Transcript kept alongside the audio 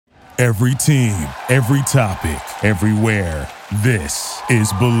Every team, every topic, everywhere. This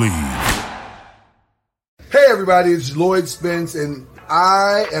is Believe. Hey everybody, it's Lloyd Spence, and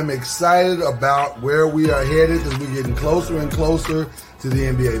I am excited about where we are headed as we're getting closer and closer to the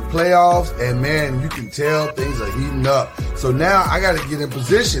NBA playoffs, and man, you can tell things are heating up. So now I got to get in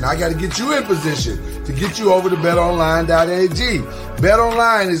position. I got to get you in position to get you over to betonline.ag.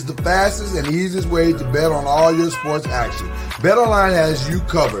 BetOnline is the fastest and easiest way to bet on all your sports action. BetOnline has you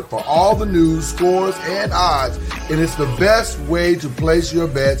covered for all the news, scores, and odds, and it's the best way to place your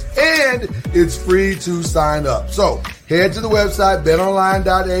bets, and it's free to sign up. So head to the website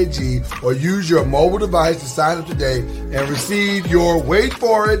betonline.ag or use your mobile device to sign up today and receive your, wait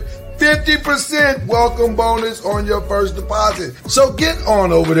for it, 50% welcome bonus on your first deposit. So get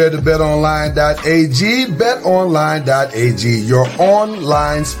on over there to betonline.ag, betonline.ag, your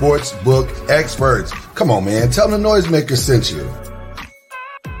online sportsbook experts. Come on, man. Tell them the Noisemaker sent you.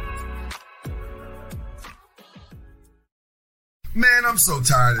 Man, I'm so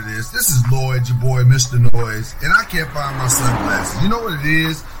tired of this. This is Lloyd, your boy, Mr. Noise, and I can't find my sunglasses. You know what it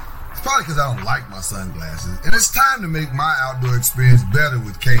is? It's probably because I don't like my sunglasses. And it's time to make my outdoor experience better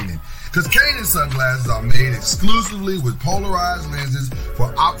with Kaenon. Because Kaenon sunglasses are made exclusively with polarized lenses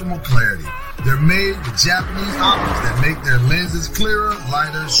for optimal clarity. They're made with Japanese optics that make their lenses clearer,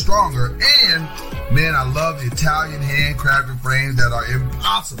 lighter, stronger, and, man, I love the Italian handcrafted frames that are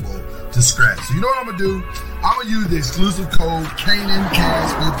impossible to scratch. So you know what I'm going to do? I'm going to use the exclusive code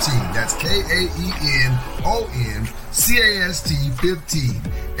KaenonCast15. That's KaenonCast15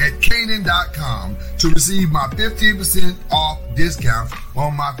 at Kaenon.com to receive my 15% off discount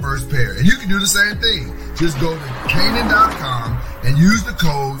on my first pair. And you can do the same thing. Just go to Kaenon.com and use the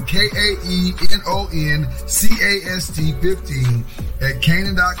code KaenonCast15 at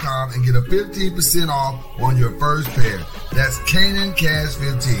Kaenon.com and get a 15% off on your first pair. That's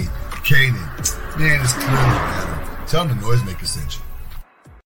KaenonCast15. Kaenon. Man, it's clearly better. Tell them the Noisemaker sent you.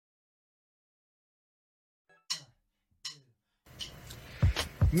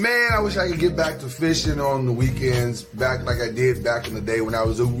 Man, I wish I could get back to fishing on the weekends, back like I did back in the day when I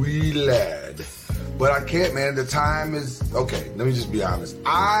was a wee lad. But I can't, man. The time is... Okay, let me just be honest.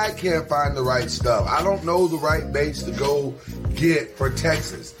 I can't find the right stuff. I don't know the right baits to go get for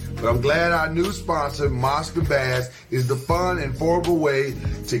Texas. But I'm glad our new sponsor, Monster Bass, is the fun and affordable way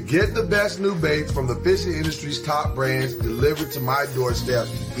to get the best new baits from the fishing industry's top brands delivered to my doorstep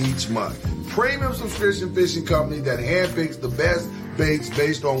each month. Premium subscription fishing company that handpicks the best baits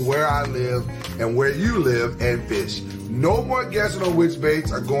based on where I live and where you live and fish. No more guessing on which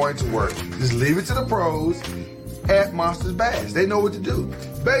baits are going to work. Just leave it to the pros at Monsters Bass. They know what to do.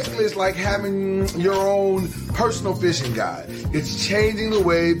 Basically, it's like having your own personal fishing guide. It's changing the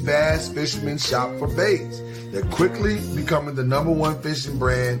way bass fishermen shop for baits. They're quickly becoming the #1 fishing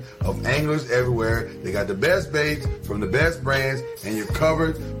brand of anglers everywhere. They got the best baits from the best brands, and you're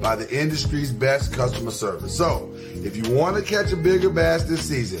covered by the industry's best customer service. So, if you want to catch a bigger bass this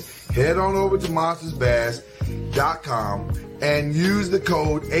season, head on over to monstersbass.com and use the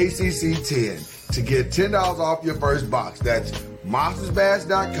code ACC10 to get $10 off your first box. That's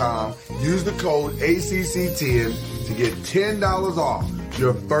monstersbass.com. Use the code ACC10 to get $10 off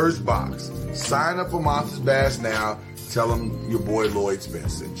your first box. Sign up for Monsters Bass now. Tell them your boy Lloyd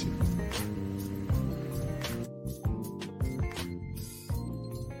Spence sent you.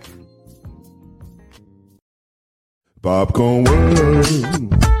 Popcorn World.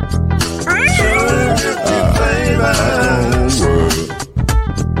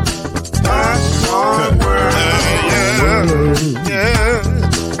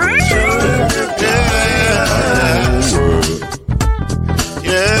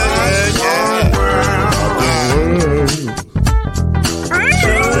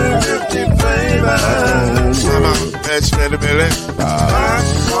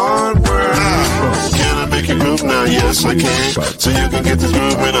 Popcorn World. Can I make you move now? Yes, I can. So you can get this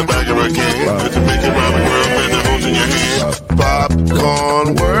move in a bag of a can. You can make it round the world and it holds in your hand.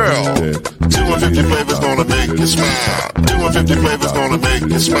 Popcorn World. 250 flavors gonna make you smile. 250 flavors gonna make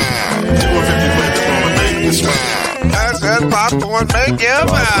you smile. 250 flavors gonna make you smile. I said popcorn make you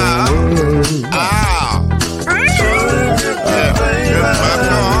smile. Ah.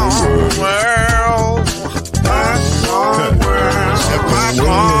 Popcorn World. Popcorn World.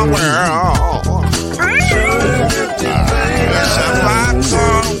 Popcorn World.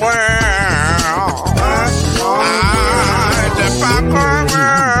 Popcorn World. The Popcorn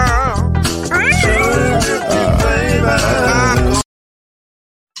World.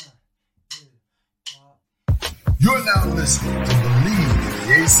 You're now listening to Believe in the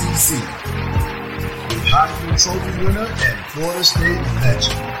ACC with Heisman Trophy winner and Florida State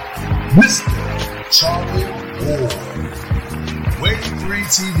legend, Mr. Charlie Ward, Wave 3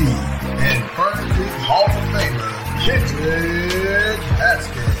 TV, and Fern Creek Hall of Famer Kendrick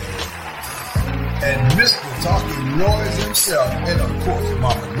Haskins, and Mr. Talking Noise himself, and of course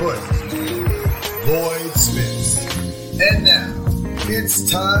Mama Noise's man, Lloyd Smith. And now,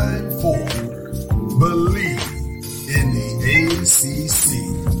 it's time for Believe in the ACC.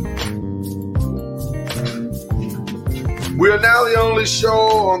 We are now the only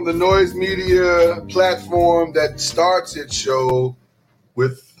show on the Noise Media platform that starts its show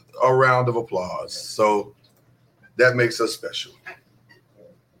with a round of applause. So that makes us special.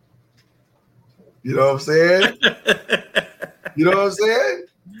 You know what I'm saying? You know what I'm saying?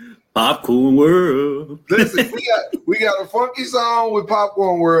 Popcorn World. Listen, we got a funky song with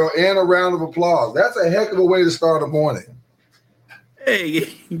Popcorn World and a round of applause. That's a heck of a way to start a morning. Hey,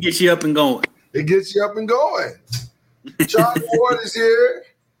 it gets you up and going. It gets you up and going. Charlie Ward is here.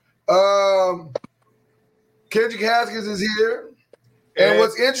 Kendrick Haskins is here. And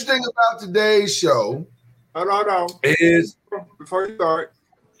what's interesting about today's show is before you start.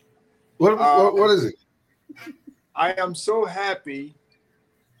 What is it? I am so happy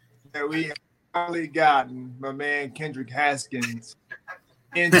that we have finally gotten my man Kendrick Haskins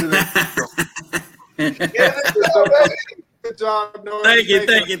into the Good job, Noah. Thank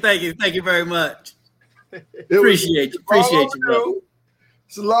you very much. Appreciate you, bro.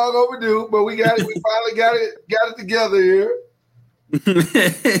 It's long overdue, but we got it. We finally got it together here.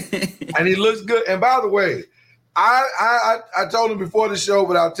 And he looks good. And by the way, I told him before the show,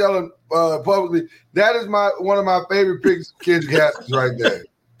 but I'll tell him publicly, that is one of my favorite picks, Kendrick Haskins, right there.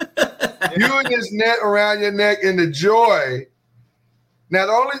 You and this net around your neck and the joy. Now,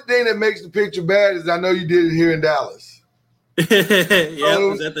 the only thing that makes the picture bad is I know you did it here in Dallas. It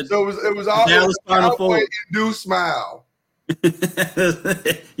was always a induced smile.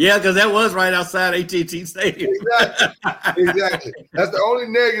 Yeah, because that was right outside AT&T Stadium. Exactly. That's the only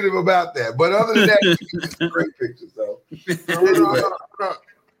negative about that. But other than that, it's a great picture.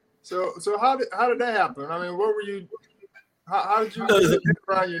 So how did that happen? I mean, what were you? How did you get it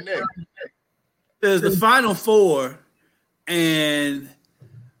around your neck? There's the Final Four, and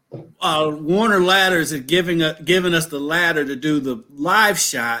Warner Ladders is giving us the ladder to do the live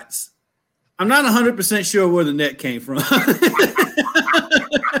shots. I'm not 100% sure where the net came from.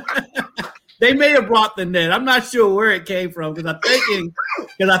 They may have brought the net. I'm not sure where it came from because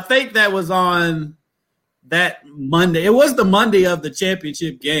I think that was on that Monday. It was the Monday of the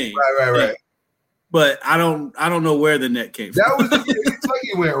championship game. Right. But I don't know where the net came from. That was the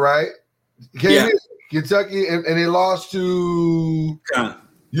Kentucky went, right? Kentucky, and they lost to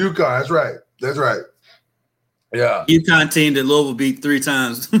UConn. That's right. Yeah. UConn team that Louisville beat 3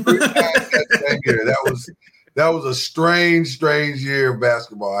 times. That was a strange year of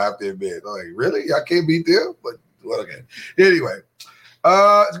basketball, I have to admit. Like, really? I can't beat them? But well, okay. Anyway,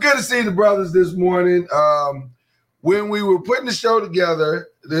 it's good to see the brothers this morning. When we were putting the show together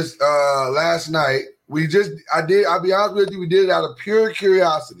this last night, I'll be honest with you, we did it out of pure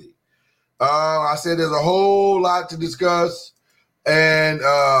curiosity. I said there's a whole lot to discuss. And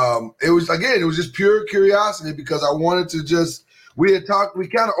it was just pure curiosity because I wanted to we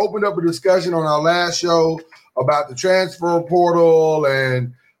kind of opened up a discussion on our last show about the transfer portal.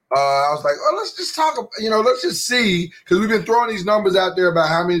 And I was like, let's just talk, let's just see, because we've been throwing these numbers out there about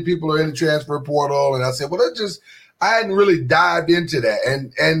how many people are in the transfer portal. And I said, I hadn't really dived into that.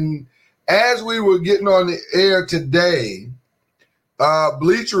 And as we were getting on the air today,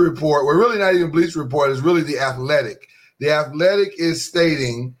 Bleacher Report, well, really not even Bleacher Report, it's really The Athletic. The Athletic is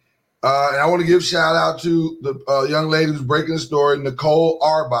stating, and I want to give shout out to the young lady who's breaking the story, Nicole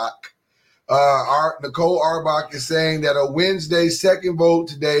Arbach. Nicole Arbach is saying that a Wednesday second vote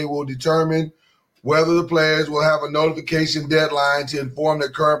today will determine whether the players will have a notification deadline to inform their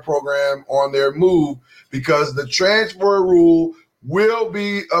current program on their move, because the transfer rule will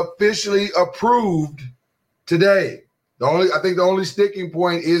be officially approved today. I think the only sticking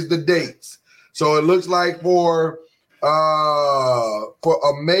point is the dates. So it looks like for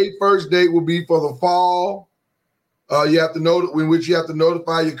a May 1st date will be for the fall. You have to in which you have to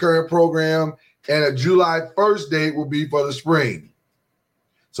notify your current program, and a July 1st date will be for the spring.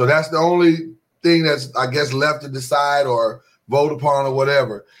 So that's the only thing that's, I guess, left to decide or vote upon or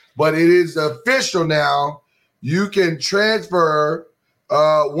whatever. But it is official now. You can transfer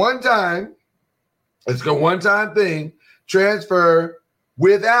one time. It's a one-time thing. Transfer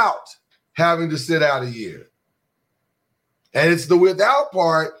without having to sit out a year. And it's the without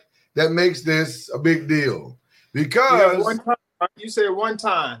part that makes this a big deal. Because you said one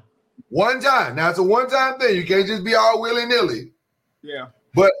time. One time. Now, it's a one-time thing. You can't just be all willy-nilly. Yeah.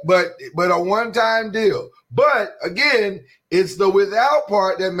 but a one-time deal. But again, it's the without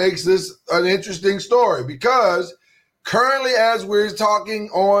part that makes this an interesting story, because currently, as we're talking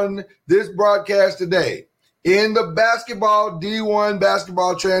on this broadcast today, in the basketball D1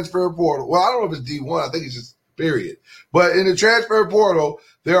 basketball transfer portal, well, I don't know if it's D1, I think it's just period. But in the transfer portal,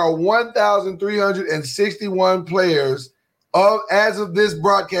 there are 1,361 players as of this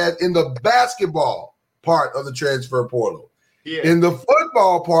broadcast in the basketball part of the transfer portal. Yeah. In the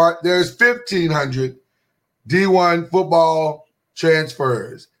football part, there's 1,500 D1 football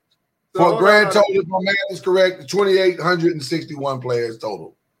transfers. For a grand total, if my math is correct, 2,861 players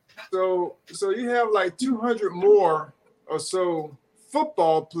total. So you have like 200 more or so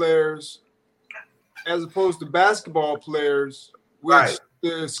football players as opposed to basketball players, which Right.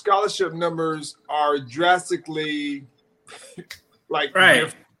 the scholarship numbers are drastically like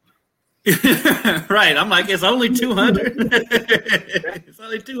Right. Right. I'm like, it's only 200. It's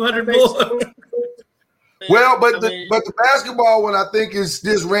only 200 more. Well, but the basketball one I think is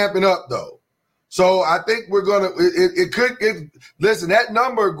just ramping up though. So I think we're gonna listen, that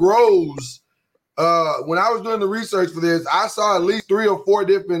number grows. When I was doing the research for this, I saw at least 3 or 4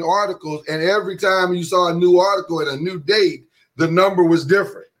 different articles, and every time you saw a new article and a new date, the number was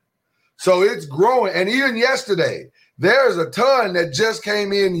different. So it's growing. And even yesterday, there's a ton that just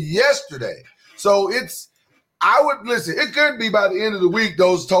came in yesterday. So it could be by the end of the week,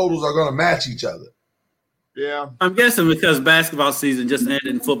 those totals are gonna match each other. Yeah, I'm guessing because basketball season just ended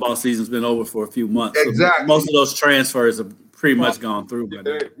and football season's been over for a few months. Exactly. So most of those transfers have pretty much gone through by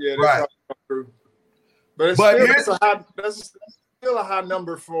now. yeah, Right. gone through. But that's still a high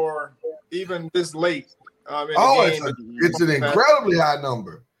number for even this late. In the game. It's an incredibly high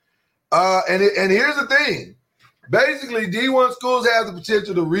number. And here's the thing. Basically, D1 schools have the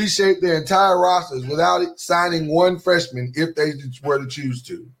potential to reshape their entire rosters without signing one freshman if they were to choose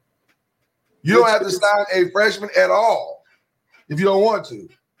to. You don't have to sign a freshman at all if you don't want to.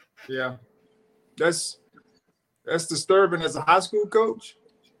 Yeah, that's disturbing as a high school coach.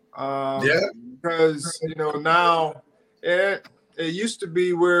 Because now it used to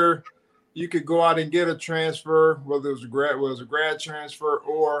be where you could go out and get a transfer, whether it was a grad transfer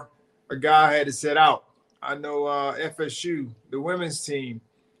or a guy had to sit out. I know FSU, the women's team,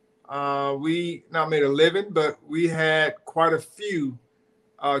 we not made a living, but we had quite a few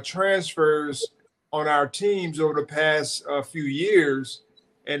transfers on our teams over the past few years,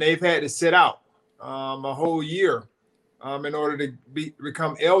 and they've had to sit out a whole year in order to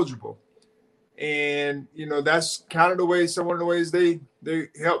become eligible. And that's kind of one of the ways they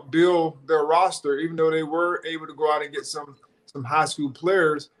help build their roster, even though they were able to go out and get some high school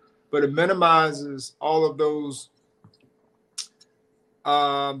players, but it minimizes all of those.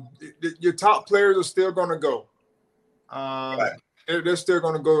 Your top players are still going to go. Right. They're still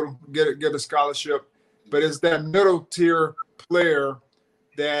going to go get a scholarship, but it's that middle tier player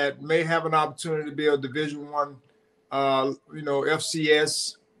that may have an opportunity to be a Division I,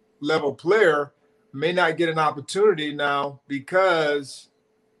 FCS level player, may not get an opportunity now because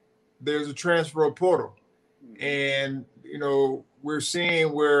there's a transfer portal, and we're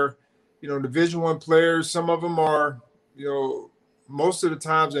seeing where Division I players, some of them are most of the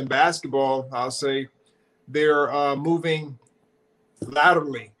times in basketball, I'll say they're moving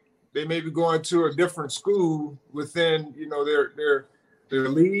laterally. They may be going to a different school within, their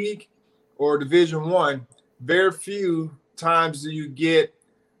league or Division I. Very few times do you get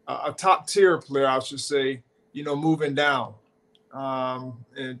a top tier player, I should say, moving down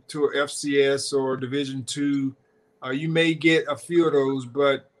into a FCS or Division II. You may get a few of those,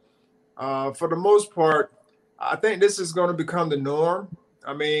 but for the most part, I think this is going to become the norm.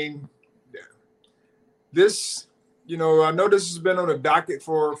 I mean, this. I know this has been on the docket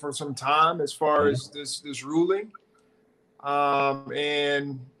for some time as far as this ruling.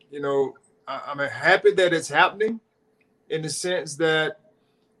 And I'm happy that it's happening in the sense that,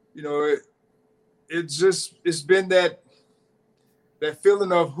 it's been that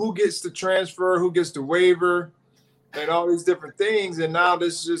feeling of who gets the transfer, who gets the waiver, and all these different things. And now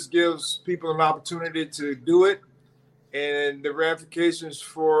this just gives people an opportunity to do it. And the ramifications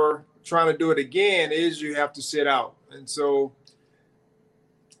for trying to do it again is you have to sit out. And so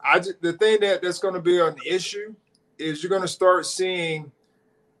the thing that's going to be an issue is you're going to start seeing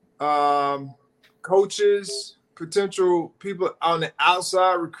coaches, potential people on the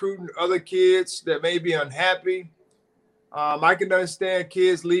outside recruiting other kids that may be unhappy. I can understand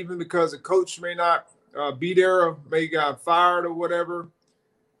kids leaving because a coach may not be there or may got fired or whatever.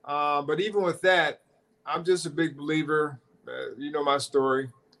 But even with that, I'm just a big believer, my story.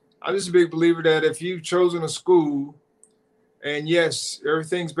 I'm just a big believer that if you've chosen a school And yes,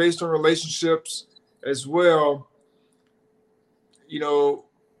 everything's based on relationships as well. You know,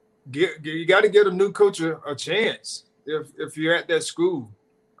 you got to get a new coach a chance if you're at that school.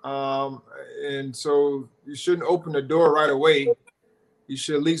 And so you shouldn't open the door right away. You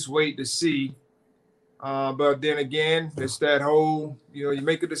should at least wait to see. But then again, it's that whole, you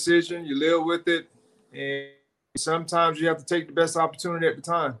make a decision, you live with it, and sometimes you have to take the best opportunity at the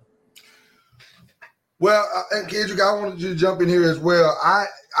time. Well, and Kendrick, I wanted you to jump in here as well.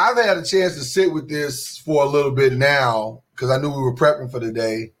 I've had a chance to sit with this for a little bit now because I knew we were prepping for the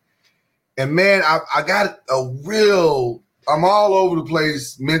day. And, man, I got I'm all over the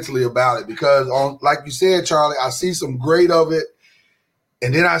place mentally about it because, like you said, Charlie, I see some great of it,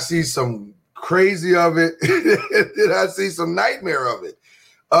 and then I see some crazy of it, and then I see some nightmare of it.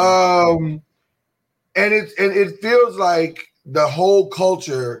 And it feels like the whole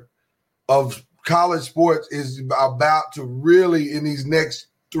culture of college sports is about to really, in these next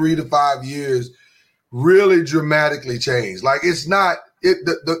 3 to 5 years, really dramatically change. Like it's not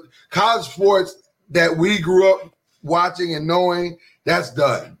the college sports that we grew up watching and knowing, that's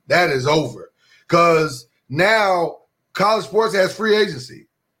done. That is over. Because now college sports has free agency.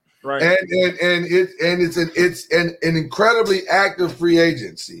 Right. And it's an incredibly active free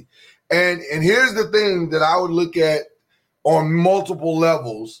agency. And here's the thing that I would look at on multiple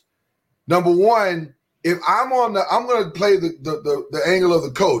levels. Number one, if I'm going to play the angle of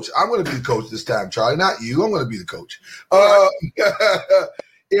the coach. I'm going to be the coach this time, Charlie, not you. I'm going to be the coach.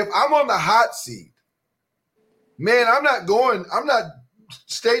 If I'm on the hot seat, man, I'm not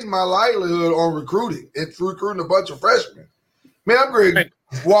stating my livelihood on recruiting. It's recruiting a bunch of freshmen. Man, I'm going to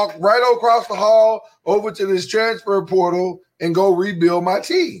walk right across the hall over to this transfer portal and go rebuild my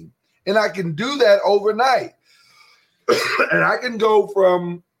team. And I can do that overnight. And I can go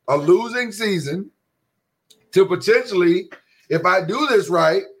from a losing season to potentially, if I do this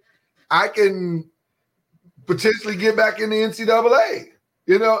right, I can potentially get back in the NCAA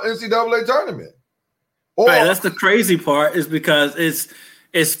tournament. Right, that's the crazy part is because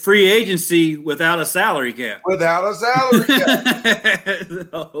it's free agency without a salary cap. Without a salary cap.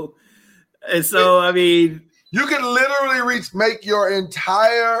 So, I mean, you can literally make your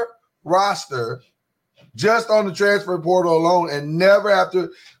entire roster just on the transfer portal alone and never have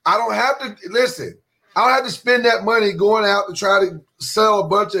to. I don't have to spend that money going out to try to sell a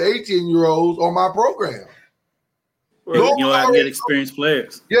bunch of 18-year-olds on my program. Well, you'll have to get experienced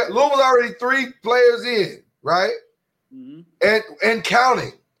players. Yeah, Louisville's already 3 players in, right? Mm-hmm. And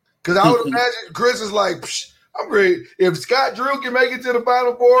counting. Because I would imagine Chris is like, I'm great. If Scott Drew can make it to the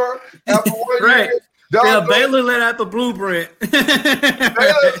Final Four after 1 right. year. Baylor let out the blueprint. Baylor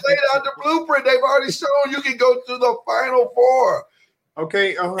laid out the blueprint. They've already shown you can go to the Final Four.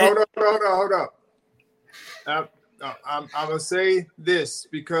 Okay, hold up. I'm going to say this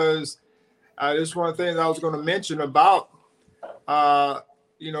because this one thing I was going to mention about,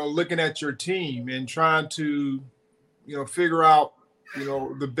 looking at your team and trying to, figure out,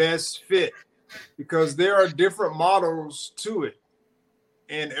 the best fit because there are different models to it.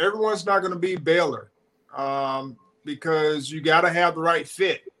 And everyone's not going to be Baylor because you got to have the right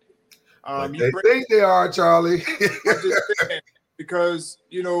fit. They think they are, Charlie. Because,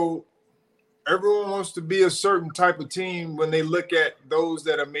 everyone wants to be a certain type of team when they look at those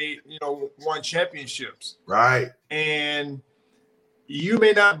that have made, won championships. Right. And you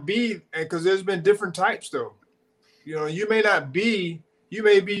may not be, because there's been different types though. You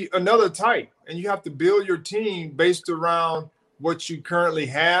may be another type, and you have to build your team based around what you currently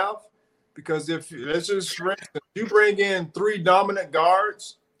have. Because for instance, you bring in 3 dominant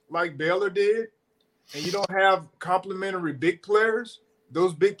guards like Baylor did, and you don't have complementary big players,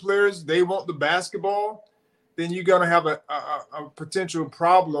 those big players, they want the basketball, then you're going to have a potential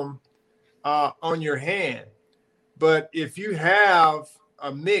problem on your hand. But if you have a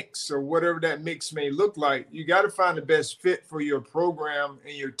mix or whatever that mix may look like, you got to find the best fit for your program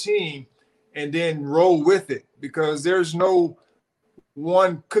and your team and then roll with it because there's no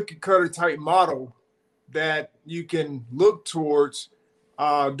one cookie cutter type model that you can look towards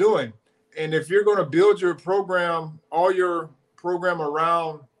doing. And if you're going to build your program, all your program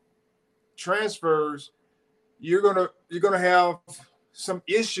around transfers, you're gonna have some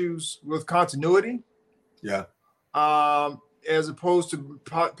issues with continuity. Yeah. As opposed to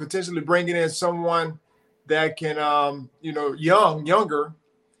potentially bringing in someone that can, younger,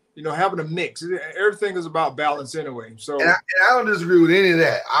 having a mix. Everything is about balance anyway. So, and I don't disagree with any of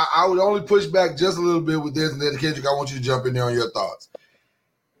that. I would only push back just a little bit with this, and then Kendrick, I want you to jump in there on your thoughts.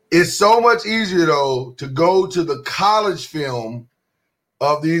 It's so much easier though to go to the college film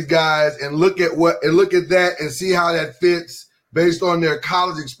of these guys and look at that and see how that fits based on their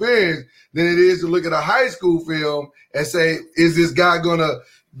college experience than it is to look at a high school film and say, is this guy going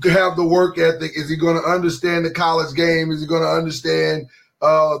to have the work ethic? Is he going to understand the college game? Is he going to understand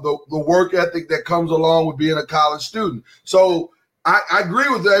the work ethic that comes along with being a college student? So I agree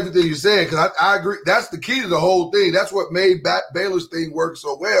with everything you're saying, because I agree. That's the key to the whole thing. That's what made Baylor's thing work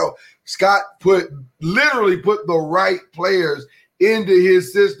so well. Scott literally put the right players into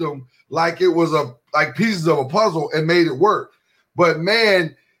his system like it was like pieces of a puzzle and made it work. But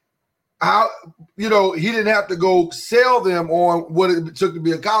man, he didn't have to go sell them on what it took to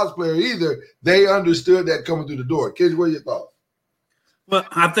be a college player either. They understood that coming through the door. Kids, what are your thoughts? Well,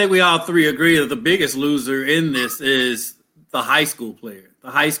 I think we all three agree that the biggest loser in this is the high school player,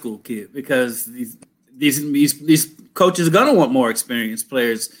 the high school kid, because these coaches are going to want more experienced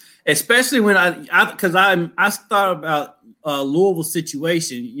players, especially when I thought about Louisville's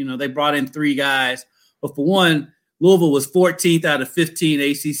situation. They brought in 3 guys, but for one, Louisville was 14th out of 15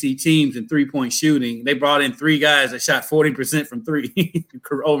 ACC teams in three-point shooting. They brought in 3 guys that shot 40% from three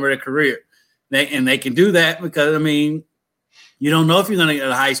over their career. They can do that because, you don't know if you're going to get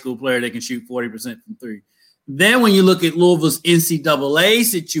a high school player that can shoot 40% from three. Then when you look at Louisville's NCAA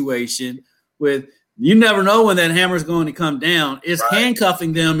situation, you never know when that hammer's going to come down. It's right.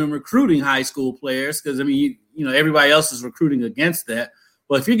 Handcuffing them and recruiting high school players because, everybody else is recruiting against that.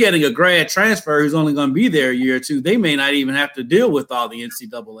 But if you're getting a grad transfer who's only going to be there a year or two, they may not even have to deal with all the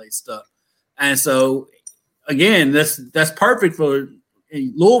NCAA stuff. And so, again, that's perfect for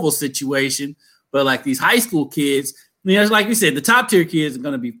a Louisville situation. But like these high school kids, like you said, the top tier kids are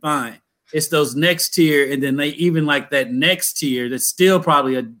going to be fine. It's those next tier, and then they even like that next tier that's still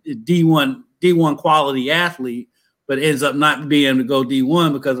probably a D1 quality athlete, but ends up not being able to go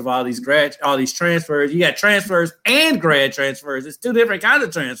D1 because of all these transfers. You got transfers and grad transfers. It's 2 different kinds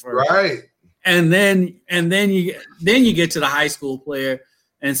of transfers. Right. And then you get to the high school player.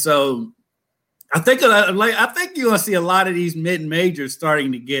 And so I think you're going to see a lot of these mid-majors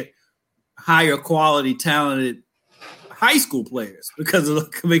starting to get higher quality, talented high school players because of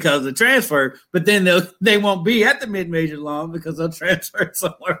the transfer, but then they won't be at the mid-major long because they'll transfer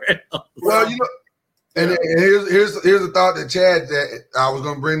somewhere else. Well, and here's a thought that Chad, that I was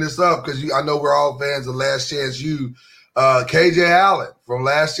going to bring this up because I know we're all fans of Last Chance U. KJ Allen from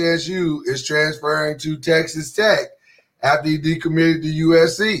Last Chance U is transferring to Texas Tech after he decommitted to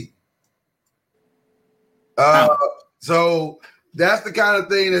USC. So that's the kind of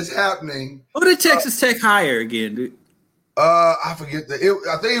thing that's happening. Who did Texas Tech hire again, dude? I forget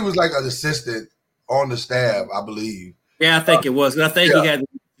I think he was like an assistant on the staff, I believe. Yeah, I think it was. I think he had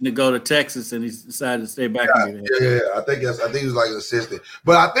to go to Texas, and he decided to stay back. Yeah. I think he was like an assistant.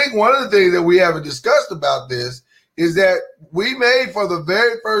 But I think one of the things that we haven't discussed about this is that we may, for the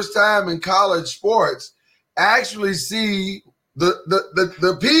very first time in college sports, actually see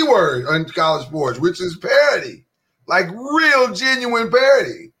the P word in college sports, which is parity, like real genuine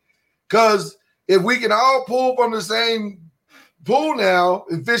parity. Because if we can all pull from the same pool now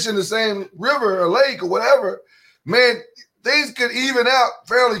and fish in the same river or lake or whatever, man, things could even out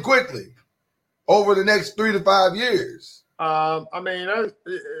fairly quickly over the next 3 to 5 years.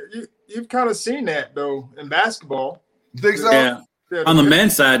 You've kind of seen that though in basketball. You think so? Yeah. On the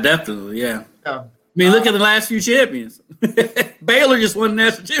men's side, definitely. Yeah. Look at the last few champions. Baylor just won the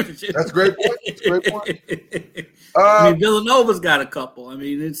national championship. That's a great point. Villanova's got a couple.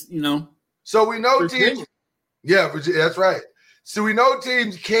 It's So we know teams. Yeah, that's right. So we know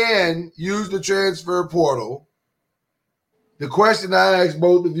teams can use the transfer portal. The question I ask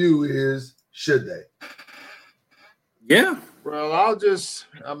both of you is, should they? Yeah. Well, just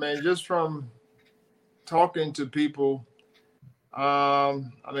from talking to people,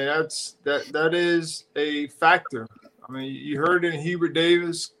 that is a factor. You heard in Hubert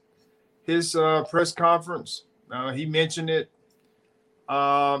Davis, his press conference, he mentioned it.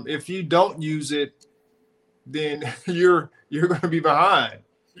 If you don't use it, then you're going to be behind,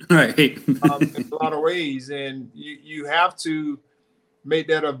 right? In a lot of ways, and you have to make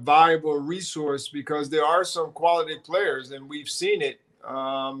that a viable resource because there are some quality players, and we've seen it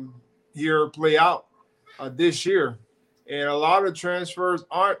here play out this year. And a lot of transfers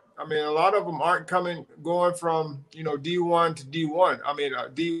aren't. A lot of them aren't going from D1 to D1.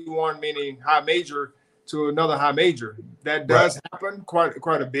 D1 meaning high major to another high major. That does happen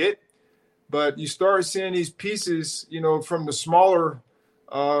quite a bit, but you start seeing these pieces, from the smaller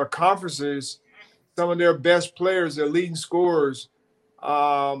conferences, some of their best players, their leading scorers,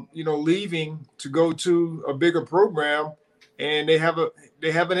 leaving to go to a bigger program, and they have an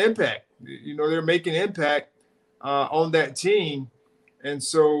impact. They're making impact on that team, and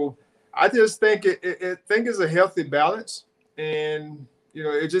so I just think it's a healthy balance. and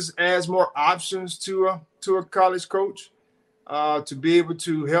it just adds more options to a college coach to be able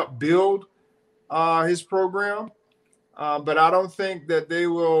to help build his program. But I don't think that they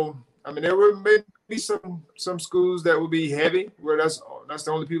will. I mean, there will maybe some schools that will be heavy, where that's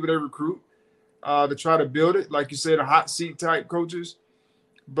the only people they recruit to try to build it. Like you said, a hot seat type coaches.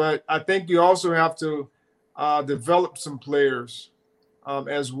 But I think you also have to develop some players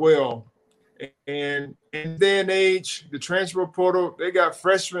as well. And in day and age, the transfer portal, they got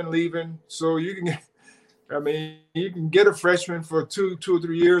freshmen leaving, so you can get a freshman for 2 or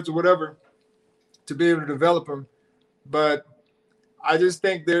 3 years or whatever to be able to develop them. But I just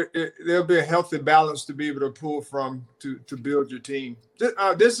think there'll be a healthy balance to be able to pull from to build your team.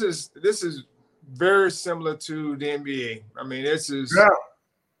 This is very similar to the NBA. I mean, this is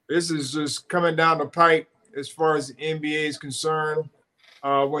just coming down the pipe as far as the NBA is concerned.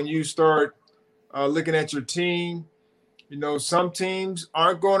 When you start looking at your team, some teams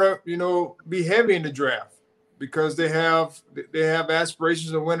aren't going to, be heavy in the draft because they have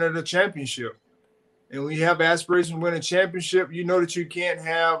aspirations of winning the championship. And when you have aspirations of winning a championship, you know that you can't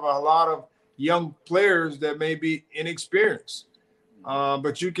have a lot of young players that may be inexperienced.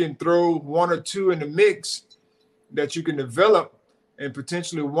 But you can throw 1 or 2 in the mix that you can develop, and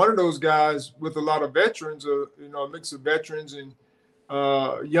potentially one of those guys with a lot of veterans, or a mix of veterans and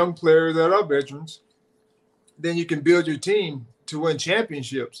young players that are veterans, then you can build your team to win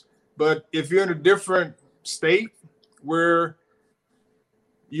championships. But if you're in a different state where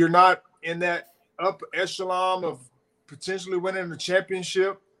you're not in that upper echelon of potentially winning the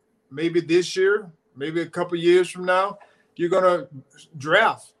championship, maybe this year, maybe a couple of years from now, you're going to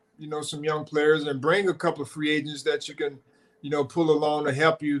draft, some young players and bring a couple of free agents that you can, pull along to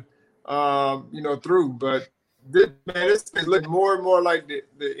help you, through. But it's looking more and more like the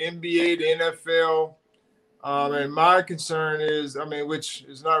NBA, the NFL. And my concern is, which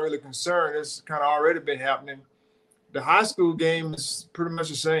is not really a concern, it's kind of already been happening. The high school game is pretty much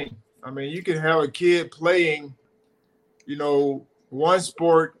the same. You can have a kid playing, one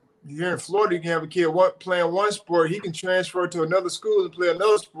sport. Here in Florida, you can have a kid playing one sport. He can transfer to another school and play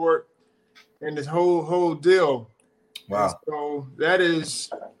another sport, and this whole deal. Wow. And so that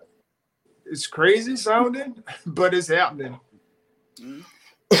it's crazy sounding, but it's happening.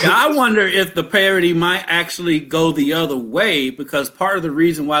 I wonder if the parity might actually go the other way, because part of the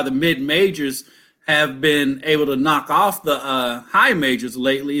reason why the mid-majors have been able to knock off the high majors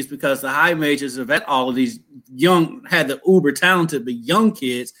lately is because the high majors have had all of these had the uber talented but young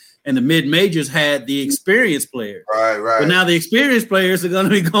kids, and the mid majors had the experienced players. Right. But now the experienced players are going to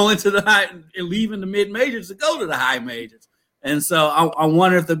be going to the high and leaving the mid majors to go to the high majors, and so I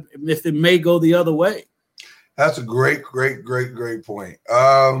wonder if it may go the other way. That's a great point.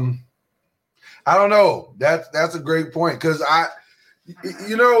 I don't know. That's a great point, because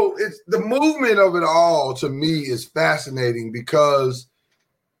it's the movement of it all to me is fascinating, because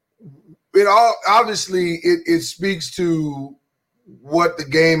it all obviously it speaks to what the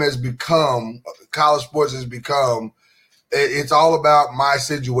game has become, college sports has become. It's all about my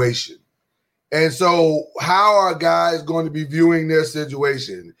situation. And so how are guys going to be viewing their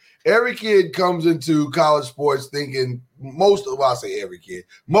situation? Every kid comes into college sports thinking, most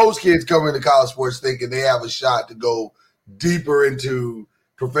kids come into college sports thinking they have a shot to go deeper into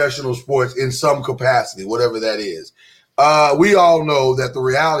professional sports in some capacity, whatever that is. We all know that the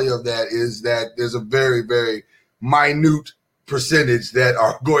reality of that is that there's a very, very minute percentage that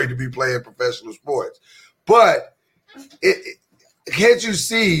are going to be playing professional sports. But can't you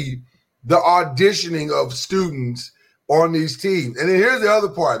see the auditioning of students on these teams? And then here's the other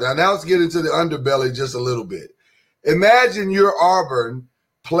part. Now let's get into the underbelly just a little bit. Imagine you're Auburn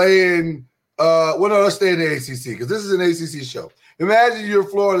playing let's stay in the ACC, because this is an ACC show. Imagine you're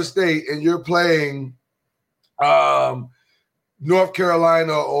Florida State and you're playing North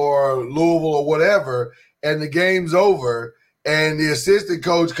Carolina or Louisville or whatever, and the game's over, and the assistant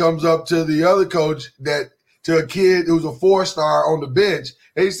coach comes up to the other coach, to a kid who's a 4-star on the bench,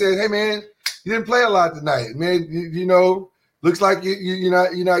 and he said, "Hey man, you didn't play a lot tonight, man. Looks like you're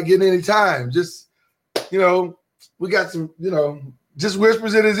not getting any time. Just we got some, just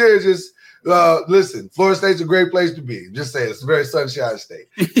whispers in his ear, just." Listen, Florida State's a great place to be. Just say it's a very sunshine state.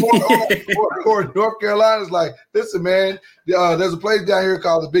 Or North Carolina's like, listen, man, there's a place down here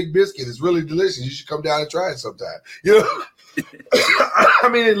called the Big Biscuit. It's really delicious. You should come down and try it sometime. It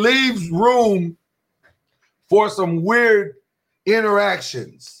leaves room for some weird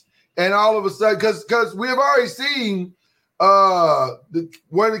interactions. And all of a sudden, because we have already seen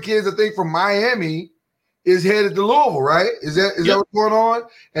one of the kids, I think, from Miami is headed to Louisville, right? Is that what's going on?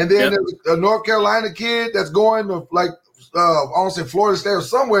 And then there's a North Carolina kid that's going to I don't say Florida State or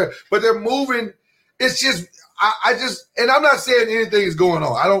somewhere, but they're moving. It's just, I just, and I'm not saying anything is going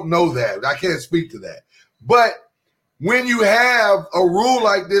on. I don't know that. I can't speak to that. But when you have a rule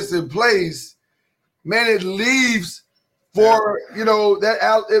like this in place, man, it leaves for,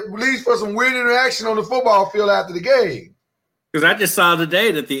 it leaves for some weird interaction on the football field after the game. Because I just saw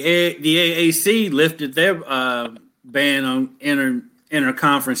today that the AAC lifted their ban on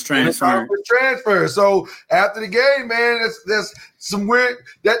interconference transfer. So after the game, man, there's some weird.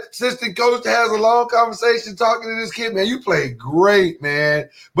 That assistant coach has a long conversation talking to this kid. Man, you played great, man,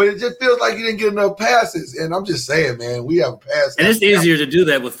 but it just feels like you didn't get enough passes. And I'm just saying, man, we have a pass. And it's easier to do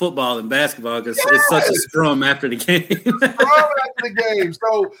that with football than basketball because it's such a scrum after the game. After the game.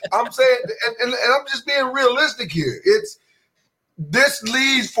 So I'm saying, and I'm just being realistic here. This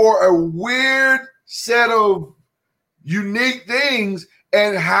leads for a weird set of unique things,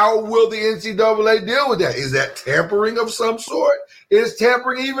 and how will the NCAA deal with that? Is that tampering of some sort? Is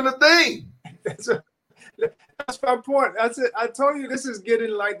tampering even a thing? That's my point. That's it. I told you this is getting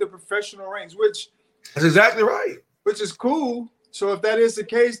like the professional ranks, that's exactly right. Which is cool. So if that is the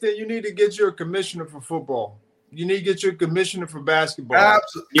case, then you need to get your commissioner for football. You need to get your commissioner for basketball.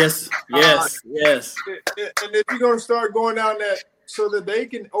 Absolutely. Yes. And if you're going to start going down that so that they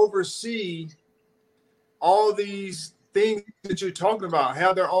can oversee all these things that you're talking about,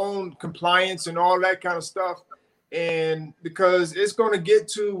 have their own compliance and all that kind of stuff. And because it's going to get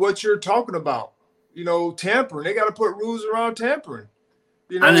to what you're talking about, tampering. They got to put rules around tampering.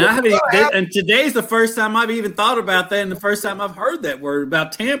 And today's the first time I've even thought about that, and the first time I've heard that word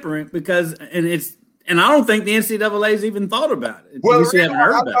about tampering and I don't think the NCAA's even thought about it. Well, the reason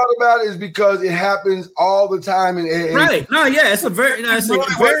I thought about it is because it happens all the time in AA. Right. No, yeah, it's a very, this is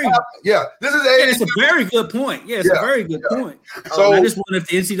it's a very good point. Yeah, it's a very good point. So I just wonder if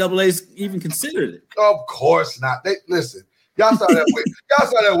the NCAA's even considered it. Of course not. Listen, y'all saw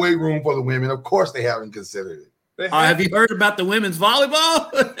that weight room for the women. Of course they haven't considered it. Have you heard about the women's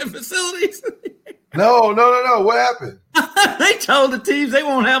volleyball facilities? No. What happened? They told the teams they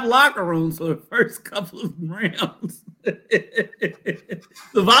won't have locker rooms for the first couple of rounds. The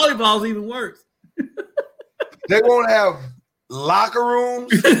volleyball's even worse. They won't have locker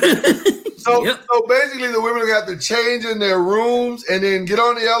rooms? So basically the women are going to have to change in their rooms and then get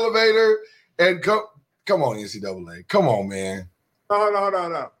on the elevator and come on, NCAA. Come on, man.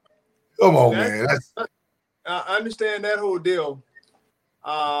 No. Come on, man. I understand that whole deal.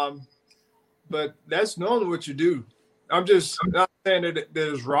 But that's normally what you do. I'm just not saying that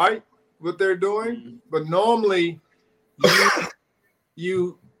it's right what they're doing, but normally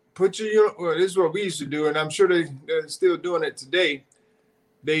you put your this is what we used to do, and I'm sure they're still doing it today.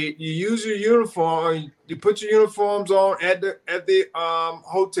 You use your uniform, you put your uniforms on at the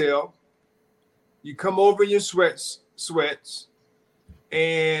hotel. You come over in your sweats,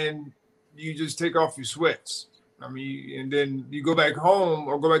 and you just take off your sweats. And then you go back home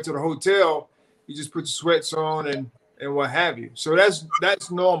or go back to the hotel. You just put your sweats on and what have you. So that's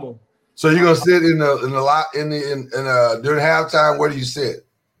normal. So you're gonna sit in during halftime. Where do you sit?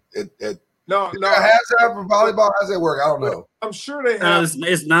 No. Halftime for volleyball. How's that work? I don't know. I'm sure they have.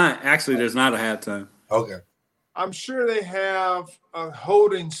 It's not actually. There's not a halftime. Okay. I'm sure they have a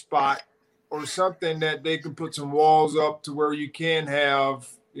holding spot or something that they can put some walls up to where you can have,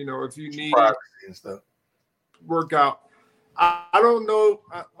 if you need privacy and stuff. Workout. I don't know.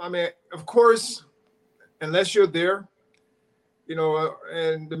 I mean, of course, unless you're there,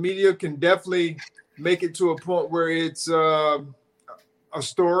 and the media can definitely make it to a point where it's a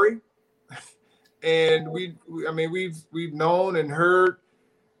story. And we've known and heard,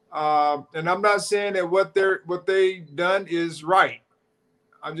 and I'm not saying that what they've done is right.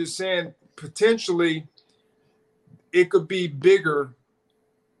 I'm just saying potentially it could be bigger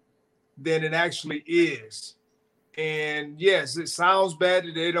than it actually is. And yes, it sounds bad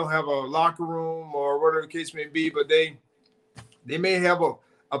that they don't have a locker room or whatever the case may be, but they may have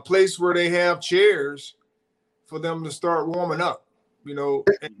a place where they have chairs for them to start warming up.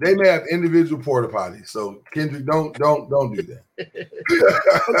 They may have individual porta potties. So Kendrick, don't do that.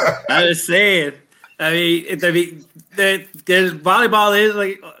 I just said. Volleyball is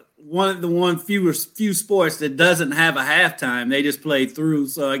like one of the few sports that doesn't have a halftime. They just play through.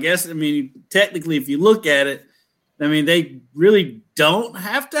 So I guess technically, if you look at it. They really don't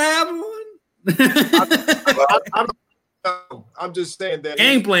have to have one. I don't know. I'm just saying that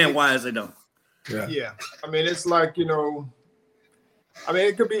game plan wise, they don't. Yeah. It's like it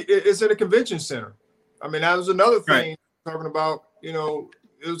could be. It's at a convention center. That was another thing talking about. It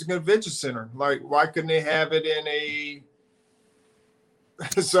was a convention center. Like, why couldn't they have it in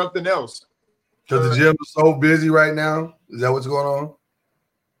something else? Because the gym is so busy right now. Is that what's going on?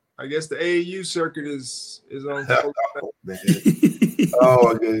 I guess the AAU circuit is on.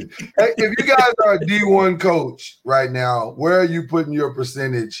 Oh, okay. Hey, if you guys are a D1 coach right now, where are you putting your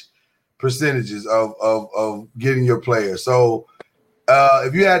percentages of getting your players? So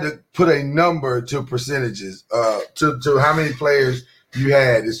if you had to put a number to percentages, to how many players you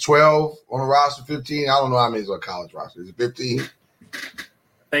had, is 12 on the roster, 15? I don't know how many is on college roster. Is it 15?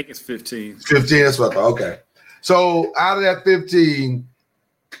 I think it's 15. 15, that's what I thought. Okay. So out of that 15,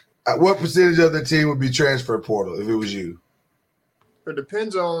 what percentage of the team would be transfer portal if it was you? It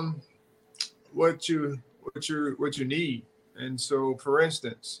depends on what you need. And so, for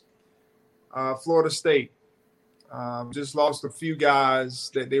instance, Florida State just lost a few guys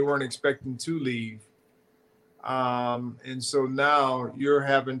that they weren't expecting to leave. And so now you're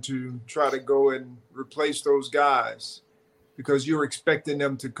having to try to go and replace those guys because you're expecting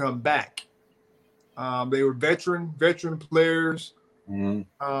them to come back. They were veteran players.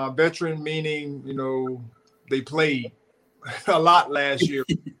 Mm-hmm. Veteran meaning, they played a lot last year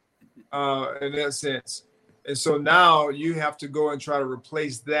in that sense. And so now you have to go and try to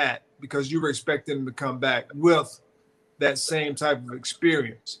replace that because you were expecting them to come back with that same type of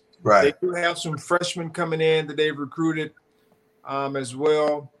experience. Right. They do have some freshmen coming in that they've recruited as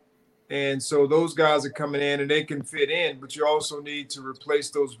well. And so those guys are coming in and they can fit in, but you also need to replace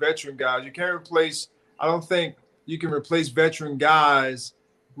those veteran guys. You can't I don't think you can replace veteran guys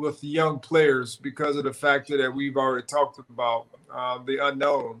with young players because of the factor that we've already talked about, the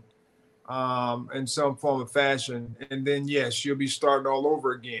unknown in some form of fashion. And then, yes, you'll be starting all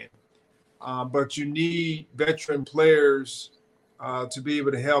over again. But you need veteran players to be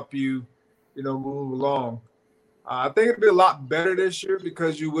able to help you, move along. I think it'll be a lot better this year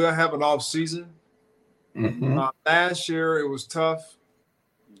because you will have an off season. Mm-hmm. Last year it was tough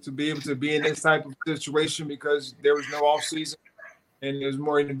to be able to be in this type of situation because there was no off season and there's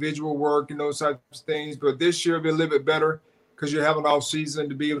more individual work and those types of things. But this year it'll be a little bit better because you have an off season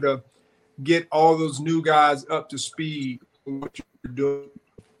to be able to get all those new guys up to speed with what you're doing.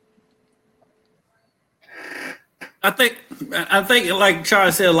 I think, like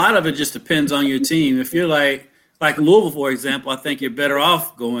Charlie said, a lot of it just depends on your team. If you're like Louisville, for example, I think you're better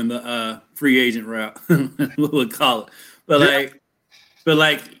off going the free agent route. We would call it, but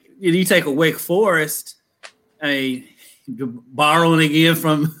you take a Wake Forest, borrowing again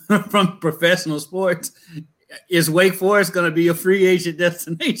from professional sports. Is Wake Forest going to be a free agent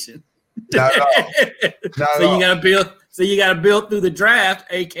destination? No. So you got to build through the draft,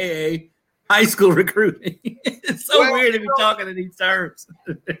 aka high school recruiting. It's so weird to be talking in these terms.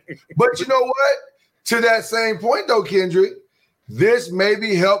 But you know what? To that same point, though, Kendrick, this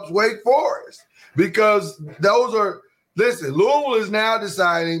maybe helps Wake Forest because Louisville is now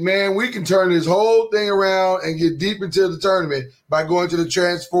deciding, man, we can turn this whole thing around and get deep into the tournament by going to the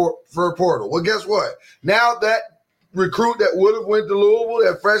transfer portal. Well, guess what? Now that recruit that would have went to Louisville,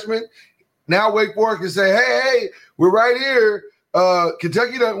 that freshman, now Wake Forest can say, hey, we're right here.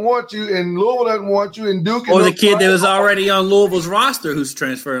 Kentucky doesn't want you, and Louisville doesn't want you, and Duke. Or the kid that was already on Louisville's roster who's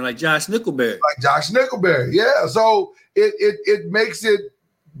transferring, like Josh Nickelberry. Yeah. So it makes it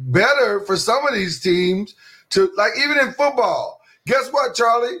better for some of these teams to, like, even in football. Guess what,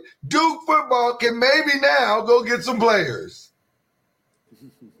 Charlie? Duke football can maybe now go get some players.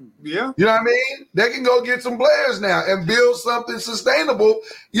 Yeah. You know what I mean? They can go get some players now and build something sustainable.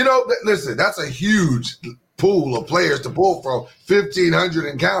 Listen, that's a huge pool of players to pull from, 1,500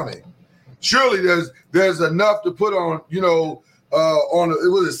 and counting. Surely there's enough to put on,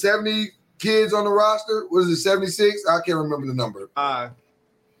 was it 70 kids on the roster? Was it 76? I can't remember the number.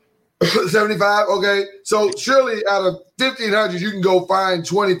 75? Okay. So surely out of 1,500, you can go find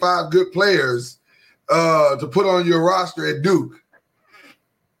 25 good players to put on your roster at Duke.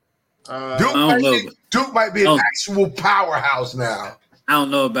 Duke might be an actual powerhouse now. I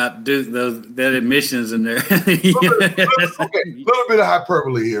don't know about Duke, that admissions in there. A little bit of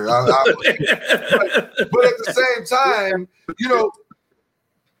hyperbole here. But at the same time,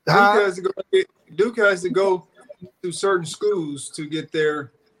 Duke has to go to certain schools to get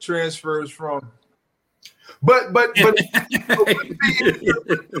their transfers from. But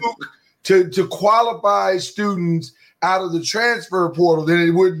to qualify students out of the transfer portal than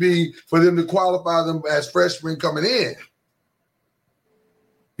it would be for them to qualify them as freshmen coming in.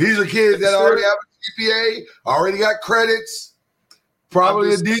 These are kids that already have a GPA, already got credits,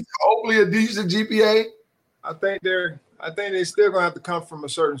 hopefully a decent GPA. I think they're still gonna have to come from a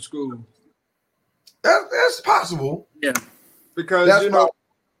certain school. That's possible. Yeah, because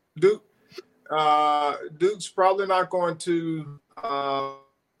Duke's probably not going to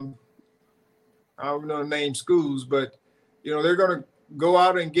I don't know the name schools, but they're going to go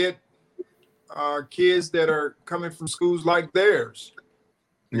out and get kids that are coming from schools like theirs.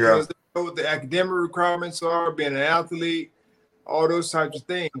 Because they know what the academic requirements are, being an athlete, all those types of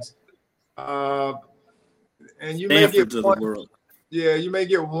things. And you may get you may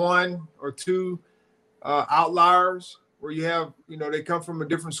get one or two outliers where you have, they come from a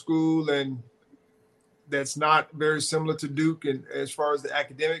different school and that's not very similar to Duke, and as far as the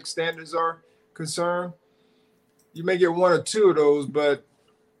academic standards are concerned, you may get one or two of those, but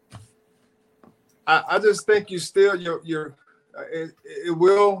I just think you still it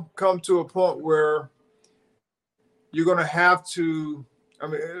will come to a point where you're going to have to. I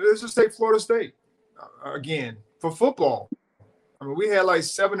mean, let's just take Florida State again for football. I mean, we had like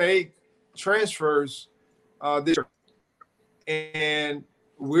 7 or 8 transfers this year, and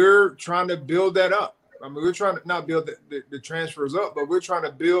we're trying to build that up. I mean, we're trying to not build the transfers up, but we're trying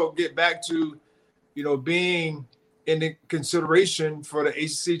to get back to, being in the consideration for the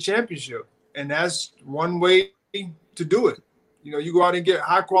ACC championship. And that's one way to do it. You go out and get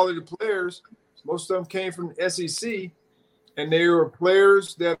high quality players. Most of them came from the SEC, and they were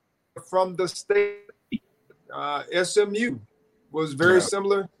players that are from the state. SMU was very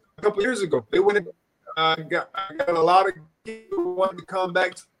similar a couple of years ago. They went and got a lot of people who wanted to come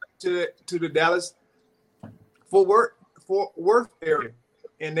back to the Dallas Fort Worth area,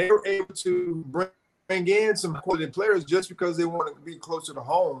 and they were able to bring in some quality players just because they want to be closer to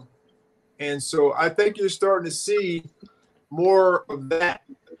home. And so I think you're starting to see more of that,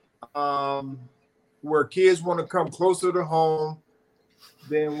 where kids want to come closer to home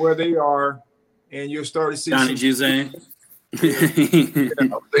than where they are, and you're starting to see Johnny Juzang.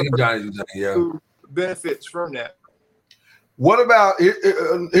 I'm thinking Johnny Juzang, benefits from that. What about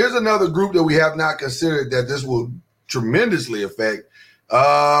here's another group that we have not considered that this will tremendously affect.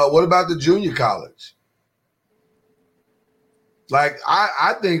 What about the junior college? Like,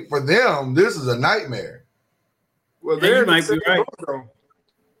 I think for them, this is a nightmare. Well, they might be right.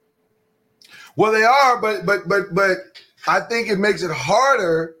 Well, they are, but I think it makes it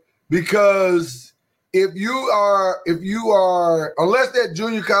harder because if you are, unless that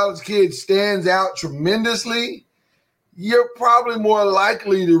junior college kid stands out tremendously, you're probably more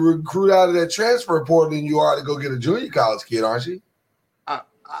likely to recruit out of that transfer portal than you are to go get a junior college kid, aren't you?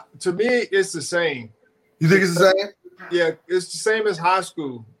 To me, it's the same. You think it's the same? Yeah, it's the same as high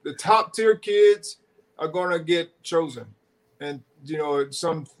school. The top tier kids are going to get chosen. And, at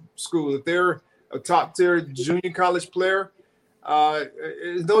some school, if they're a top tier junior college player,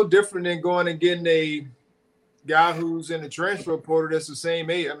 it's no different than going and getting a guy who's in the transfer portal that's the same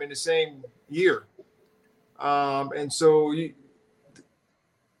age, the same year. And so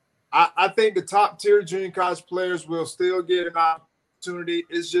I think the top tier junior college players will still get an opportunity.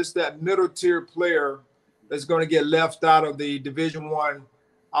 It's just that middle tier player that's going to get left out of the Division I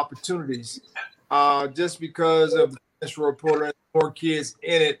opportunities, just because of the transfer portal and more kids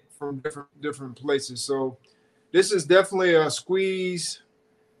in it from different places. So this is definitely a squeeze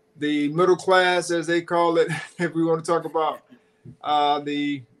the middle class, as they call it, if we want to talk about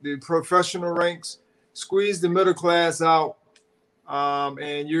the professional ranks. Squeeze the middle class out,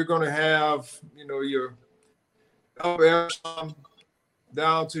 and you're going to have, your upper echelon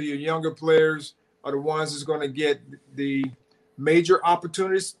down to your younger players are the ones that's going to get the major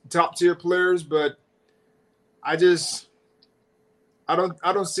opportunities, top tier players. But I don't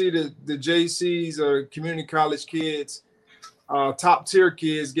see the JCs or community college kids, top tier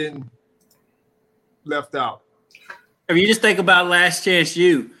kids getting left out. I mean, you just think about Last Chance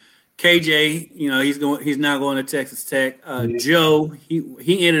U. KJ, he's now going to Texas Tech. Joe,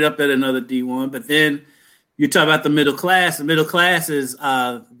 he ended up at another D1, but then you talk about the middle class. The middle class is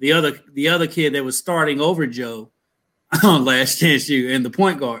the other kid that was starting over Joe on Last Chance U and the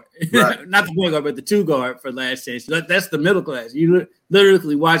point guard, right. Not the point guard, but the 2 guard for Last Chance U. That's the middle class. You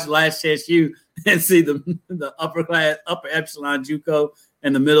literally watch Last Chance U and see the upper echelon JUCO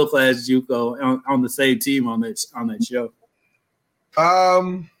and the middle class JUCO on the same team on that show.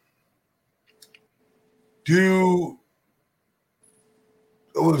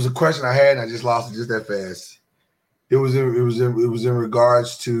 It was a question I had and I just lost it just that fast. It was in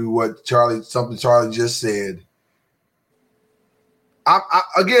regards to what Charlie just said.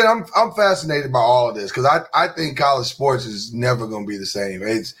 I'm fascinated by all of this because I think college sports is never going to be the same.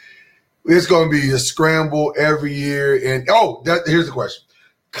 It's going to be a scramble every year. And here's the question: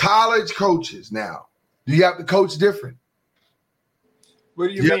 college coaches now, do you have to coach different? What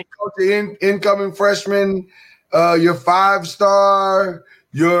do you mean? Coach the incoming freshman, your 5-star,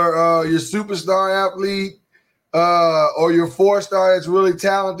 your superstar athlete. or your 4-star that's really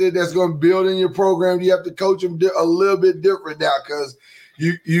talented, that's going to build in your program, you have to coach them a little bit different now because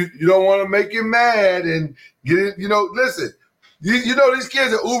you don't want to make him mad and get it. Listen, you know these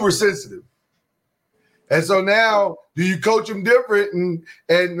kids are uber sensitive. And so now, do you coach them different,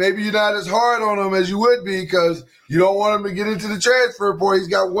 and maybe you're not as hard on them as you would be because you don't want him to get into the transfer portal. He's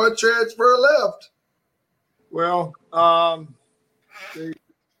got one transfer left. Well, I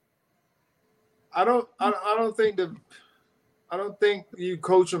don't think you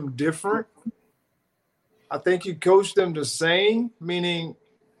coach them different. I think you coach them the same. Meaning,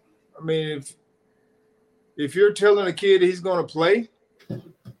 if you're telling a kid he's going to play,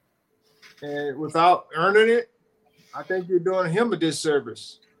 and without earning it, I think you're doing him a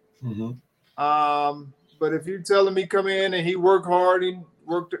disservice. Mm-hmm. But if you tell him he come in and he work hard, he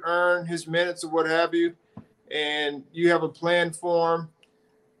work to earn his minutes or what have you, and you have a plan for him,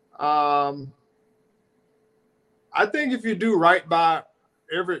 I think if you do right by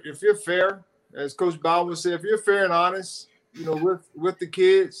if you're fair, as Coach Baldwin said, if you're fair and honest, with the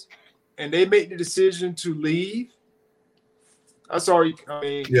kids, and they make the decision to leave, that's all you.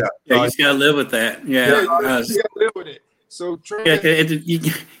 You just gotta live with that. Yeah, you gotta live with it. So, at the end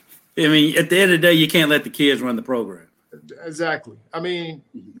of the day, you can't let the kids run the program. Exactly.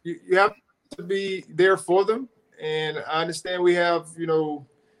 You have to be there for them, and I understand we have,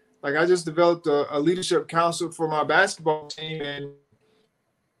 like I just developed a leadership council for my basketball team, and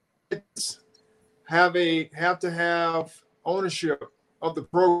have to have ownership of the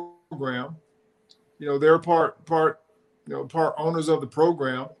program. They're part owners of the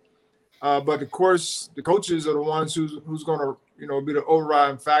program. But of course, the coaches are the ones who's going to, be the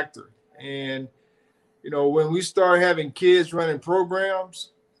overriding factor. And, when we start having kids running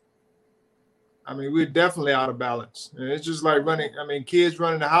programs, we're definitely out of balance. And it's just like kids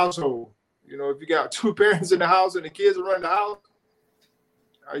running the household. If you got 2 parents in the house and the kids are running the house,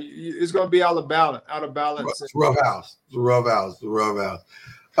 it's going to be out of balance. It's a rough house.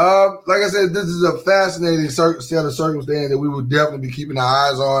 Like I said, this is a fascinating set of circumstances that we will definitely be keeping our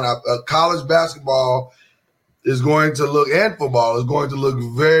eyes on. College basketball is going to look, and football is going to look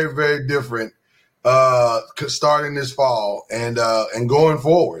very, very different starting this fall and going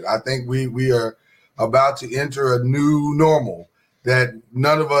forward. I think we are about to enter a new normal that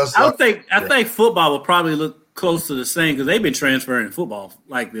none of us. I think football will probably look close to the same because they've been transferring football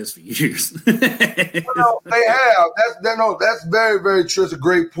like this for years. They have. That's very, very true. It's a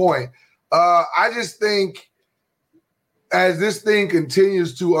great point. I just think as this thing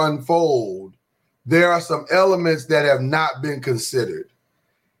continues to unfold, there are some elements that have not been considered.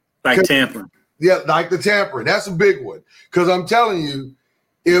 Like tampering. Yeah, like the tampering. That's a big one. Because I'm telling you,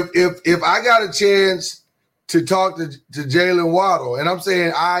 if I got a chance to talk to Jalen Waddle, and I'm saying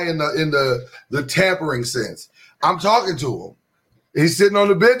in the tampering sense, I'm talking to him. He's sitting on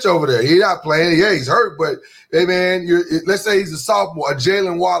the bench over there. He's not playing. Yeah, he's hurt, but hey, man, let's say he's a sophomore, a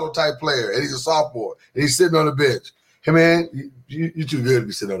Jalen Waddle type player, and he's a sophomore, and he's sitting on the bench. Hey, man, you're too good to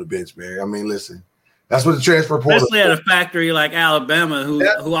be sitting on the bench, man. Listen, that's what the transfer portal. Especially at a factory like Alabama,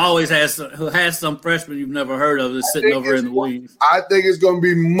 who always has some freshman you've never heard of that's sitting over in the wings. I think it's going to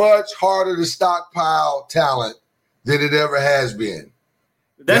be much harder to stockpile talent than it ever has been.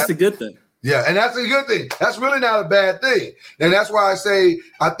 That's a good thing. Yeah, and that's a good thing. That's really not a bad thing. And that's why I say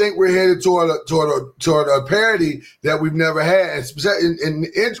I think we're headed toward a parity that we've never had, and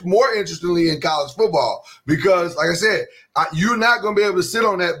more interestingly in college football. Because, like I said, you're not going to be able to sit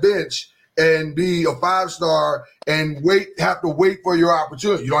on that bench and be a 5-star and have to wait for your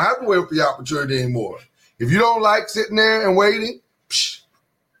opportunity. You don't have to wait for your opportunity anymore. If you don't like sitting there and waiting, that's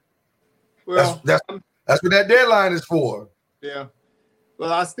what that deadline is for. Yeah.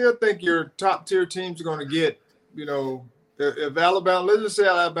 Well, I still think your top tier teams are going to get, if Alabama, let's just say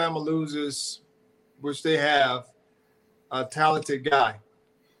Alabama loses, which they have, a talented guy,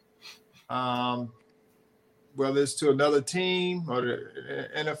 whether it's to another team or the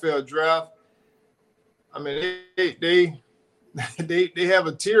NFL draft. They have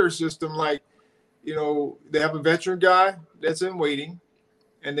a tier system like, they have a veteran guy that's in waiting,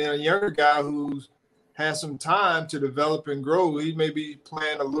 and then a younger guy who's has some time to develop and grow. He may be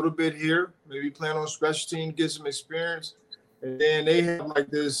playing a little bit here, maybe playing on special team, get some experience. And then they have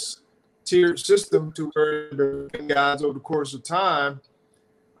like this tiered system to where the guys over the course of time.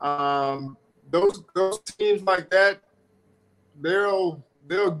 Those teams like that, they'll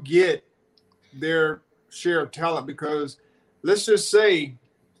get their share of talent because let's just say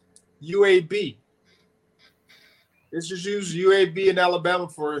UAB. Let's just use UAB in Alabama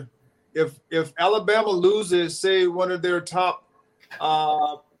for if Alabama loses, say, one of their top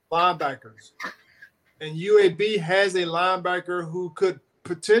linebackers, and UAB has a linebacker who could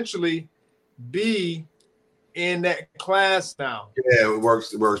potentially be in that class now. Yeah, it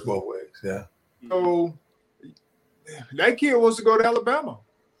works both ways. Yeah. So that kid wants to go to Alabama.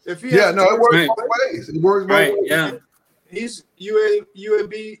 If he it works right. both ways. It works both Right, ways. yeah. He's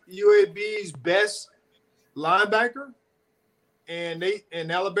UAB's best linebacker,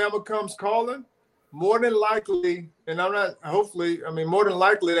 and Alabama comes calling, more than likely, more than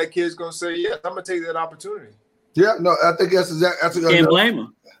likely that kid's gonna say, yes, I'm gonna take that opportunity. Yeah, no, I think that's Can't blame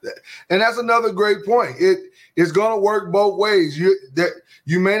him. And that's another great point. It's going to work both ways.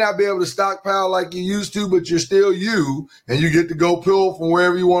 You may not be able to stockpile like you used to, but you're still you, and you get to go pull from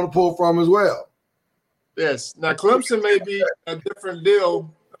wherever you want to pull from as well. Yes. Now Clemson may be a different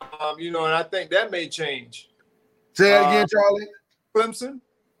deal, and I think that may change. Say that again, Charlie. Clemson.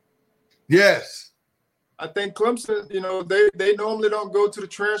 Yes. I think Clemson, they normally don't go to the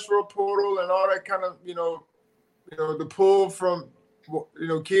transfer portal and all that kind of, the pull from,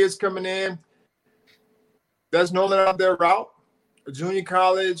 kids coming in. That's normally not their route. A junior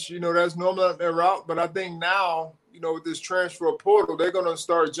college, that's normally not their route. But I think now, with this transfer portal, they're going to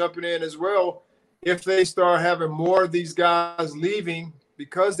start jumping in as well if they start having more of these guys leaving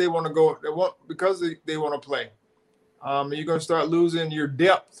because they want to go, because they want to play. You're going to start losing your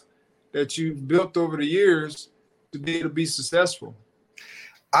depth that you've built over the years to be able to be successful.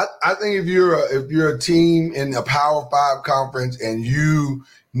 I think if you're a team in a Power 5 conference and you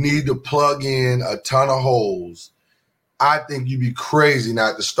need to plug in a ton of holes, I think you'd be crazy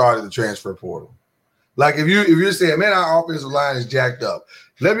not to start at the transfer portal. Like if you're saying, man, our offensive line is jacked up,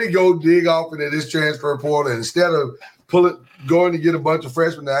 let me go dig off into this transfer portal, and instead of going to get a bunch of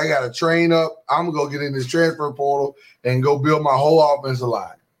freshmen that I got to train up, I'm gonna go get in this transfer portal and go build my whole offensive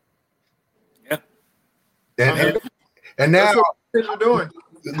line. Yeah. And now that's what teams are doing.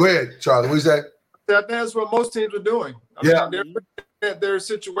 Go ahead, Charlie. What you say? That's what most teams are doing. They're looking at their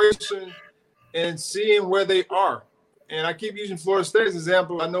situation and seeing where they are. And I keep using Florida State as an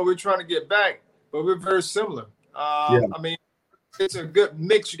example. I know we're trying to get back, but we're very similar. It's a good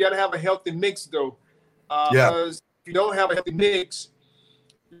mix. You got to have a healthy mix, though. Because if you don't have a healthy mix,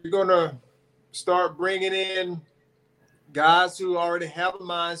 you're going to start bringing in guys who already have a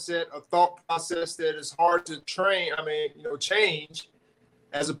mindset, a thought process that is hard to change,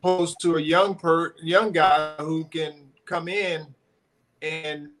 as opposed to a young guy who can come in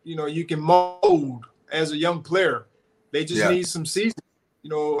and, you can mold as a young player. They just need some season,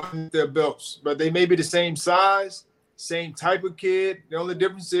 under their belts. But they may be the same size, same type of kid. The only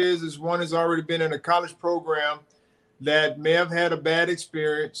difference is one has already been in a college program that may have had a bad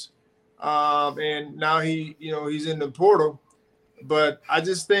experience. And now he's in the portal. But I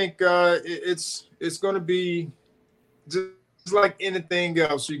just think it's going to be just like anything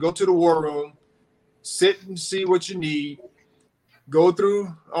else. You go to the war room, sit and see what you need, go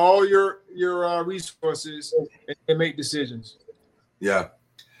through all your resources, and make decisions. Yeah.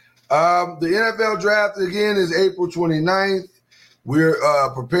 The NFL draft, again, is April 29th. We're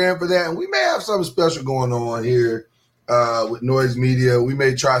preparing for that, and we may have something special going on here with Noise Media. We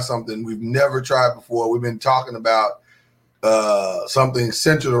may try something we've never tried before. We've been talking about something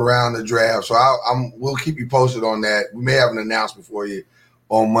centered around the draft. So we'll keep you posted on that. We may have an announcement for you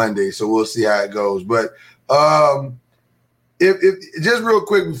on Monday, so we'll see how it goes. But if just real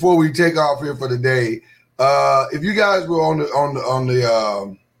quick before we take off here for the day, if you guys were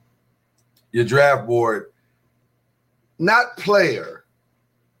on your draft board, not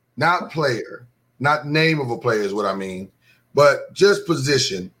name of a player is what I mean, but just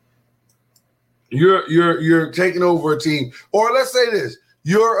position. You're taking over a team, or let's say this: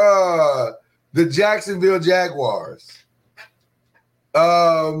 you're the Jacksonville Jaguars.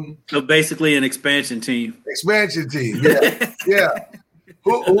 So basically, an expansion team. Expansion team, yeah, yeah.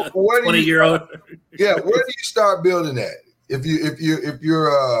 Where 20-year-old. Yeah, where do you start building that? If you're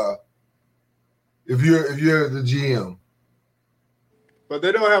the GM. But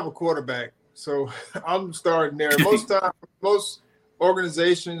they don't have a quarterback, so I'm starting there. Most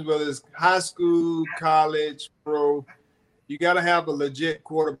organizations, whether it's high school, college, pro, you got to have a legit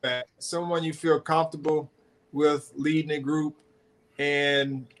quarterback, someone you feel comfortable with leading a group.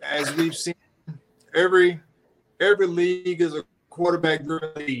 And as we've seen, every league is a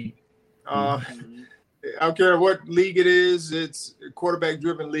quarterback-driven league. I don't care what league it is; it's a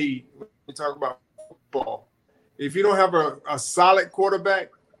quarterback-driven league. When we talk about football, if you don't have a solid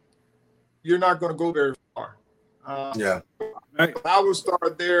quarterback, you're not going to go very far. I would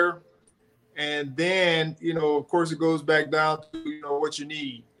start there, and then of course, it goes back down to what you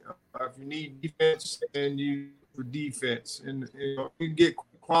need. If you need defense, and you for defense, and you can get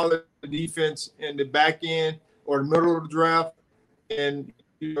quality defense in the back end or the middle of the draft, and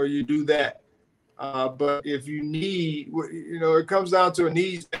you do that. But if you need, it comes down to a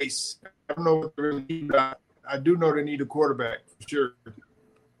needs base. I don't know what they really need, but I do know they need a quarterback for sure.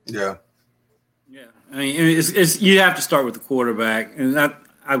 Yeah. Yeah. I mean, it's you have to start with the quarterback, and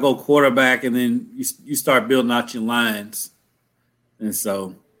I go quarterback, and then you start building out your lines, and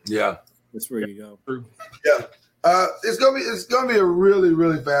so that's where you go. Yeah. It's gonna be a really,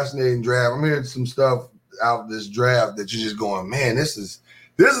 really fascinating draft. I'm hearing some stuff out of this draft that you're just going, man, this is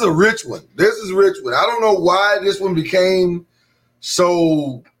a rich one. This is a rich one. I don't know why this one became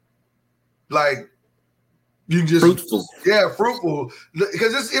so like you just fruitful. Yeah, fruitful.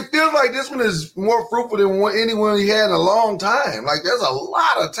 Because it feels like this one is more fruitful than anyone he had in a long time. Like there's a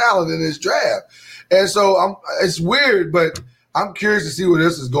lot of talent in this draft, and so it's weird, but I'm curious to see where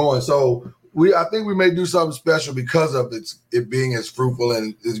this is going. So I think we may do something special because of it being as fruitful,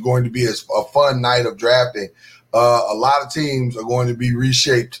 and it's going to be a fun night of drafting. A lot of teams are going to be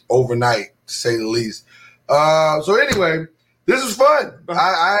reshaped overnight, to say the least. So anyway, this is fun.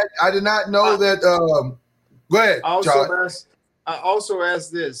 I did not know that. Go ahead, Charlie. I also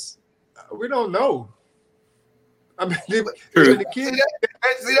asked this. We don't know. I mean, the kids.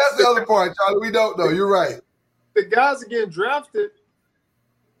 See, that's the other part, Charlie. We don't know. You're right. The guys are getting drafted,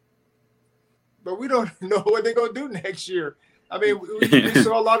 but we don't know what they're going to do next year. I mean, we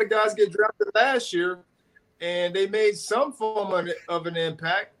saw a lot of guys get drafted last year, and they made some form of an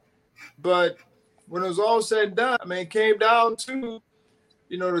impact. But when it was all said and done, I mean, it came down to,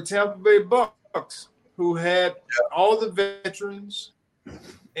 the Tampa Bay Bucks, who had all the veterans,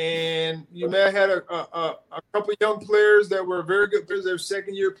 and you may have had a couple young players that were very good players. They were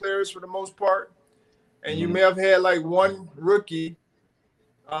second-year players for the most part. And you may have had like one rookie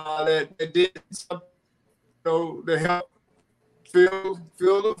that did something, to help fill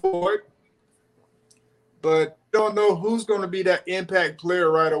the void. But you don't know who's going to be that impact player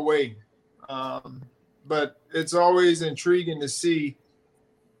right away. But it's always intriguing to see,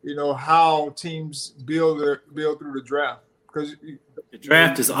 how teams build through the draft, because the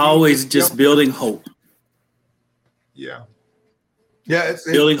draft is always just building hope. Yeah. Yeah, it's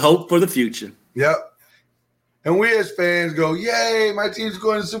building hope for the future. Yep. And we as fans go, yay, my team's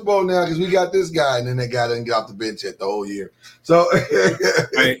going to the Super Bowl now because we got this guy. And then that guy didn't get off the bench yet the whole year. So,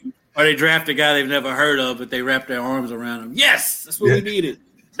 right. Or they draft a guy they've never heard of, but they wrap their arms around him. Yes, that's what we needed.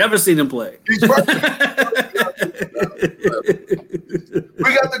 Never seen him play. He's perfect.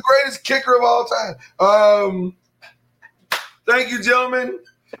 We got the greatest kicker of all time. Thank you, gentlemen.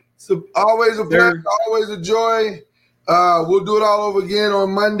 It's always a pleasure, always a joy. We'll do it all over again on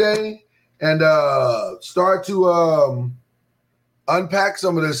Monday. And start to unpack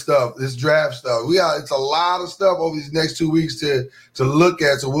some of this stuff, this draft stuff. It's a lot of stuff over these next 2 weeks to look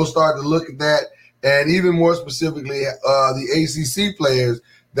at. So we'll start to look at that, and even more specifically, the ACC players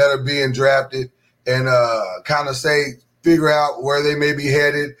that are being drafted, and kind of figure out where they may be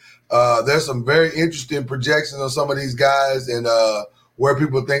headed. There's some very interesting projections on some of these guys and where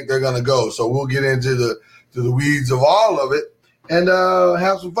people think they're going to go. So we'll get into the weeds of all of it and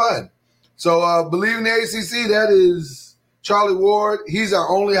have some fun. So Believe in the ACC, that is Charlie Ward. He's our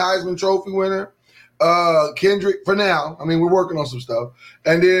only Heisman Trophy winner. Kendrick, for now. I mean, we're working on some stuff.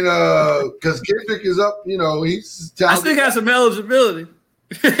 And then because Kendrick is up, he's talented. I still got some eligibility.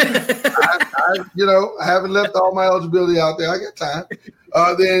 I haven't left all my eligibility out there. I got time.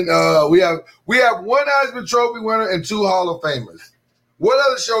 Then we have one Heisman Trophy winner and 2 Hall of Famers. What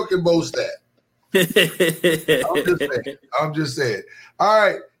other show can boast that? I'm just saying. All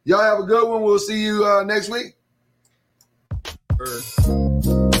right. Y'all have a good one. We'll see you next week.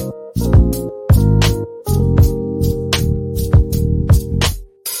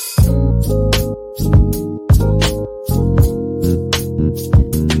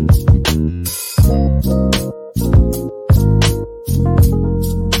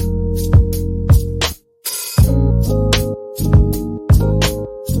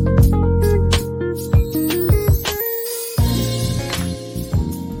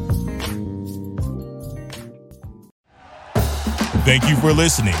 Thank you for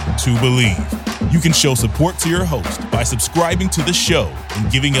listening to Believe. You can show support to your host by subscribing to the show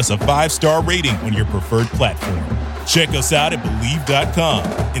and giving us a 5-star rating on your preferred platform. Check us out at Believe.com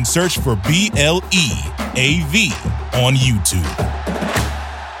and search for BLEAV on YouTube.